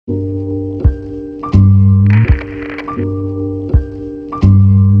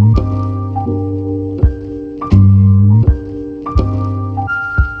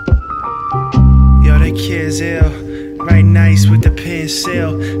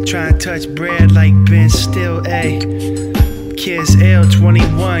Trying to touch bread like Ben Still, ayy. Kids ill,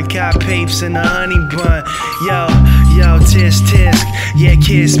 21, got papes and a honey bun. Yo, tisk tisk. Yeah,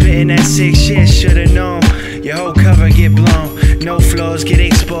 kids spitting that sick shit, should've known. Your whole cover get blown. No flows get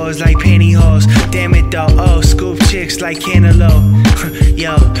exposed like pantyhose. Damn it though, oh, scoop chicks like cantaloupe.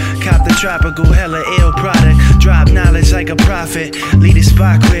 Yo, cop the tropical, hella ill product. Drop knowledge like a prophet. Lead a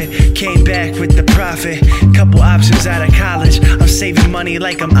spot quit, came back with the profit. Couple options out of college, I'm saving money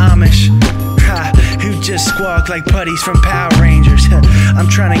like I'm Amish. Who just squawk like putties from Power Rangers. I'm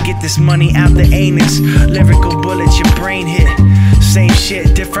trying to get this money out the anus. Lyrical bullets your brain hit. Same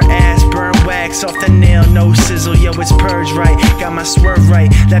shit, different ass, burn wax off the nail, no sizzle, yo, it's purge right. Got my swerve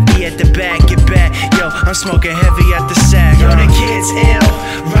right, lefty at the back, get back. Yo, I'm smoking heavy at the sack. Yo, the kid's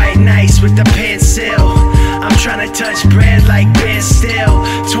ill, write nice with the pencil. I'm trying to touch bread like Ben Still.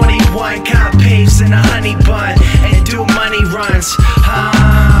 21, cop papes and a honey bun, and do money runs.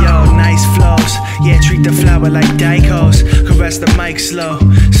 Yo, nice flows, yeah, treat the flower like dicos. Caress the mic slow,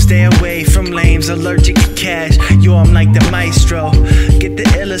 stay away from lames, allergic to cash. Yo, I'm like the maestro. Get the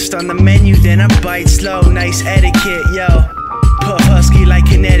illest on the menu, then I bite slow. Nice etiquette, yo. Puff husky like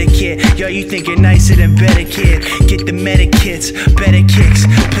Connecticut. Yo, you think you're nicer than better, kid. Get the medikits, better kicks.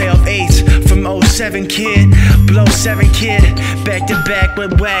 Play off 8s from 07, kid. Blow 7, kid. Back to back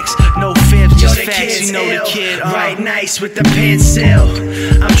with wax. No fibs, just facts, you know the kid. Write nice with the pencil.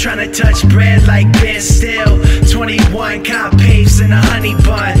 I'm trying to touch bread like Ben Still. 21, cop papes and a honey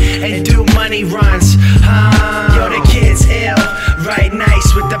bun, and do money runs. Yo, the kid's ill. Write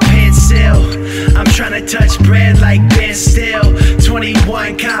nice with the pencil. I'm trying to touch bread like Ben Still.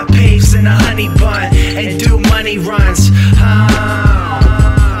 21, cop papes and a honey bun, and do money runs.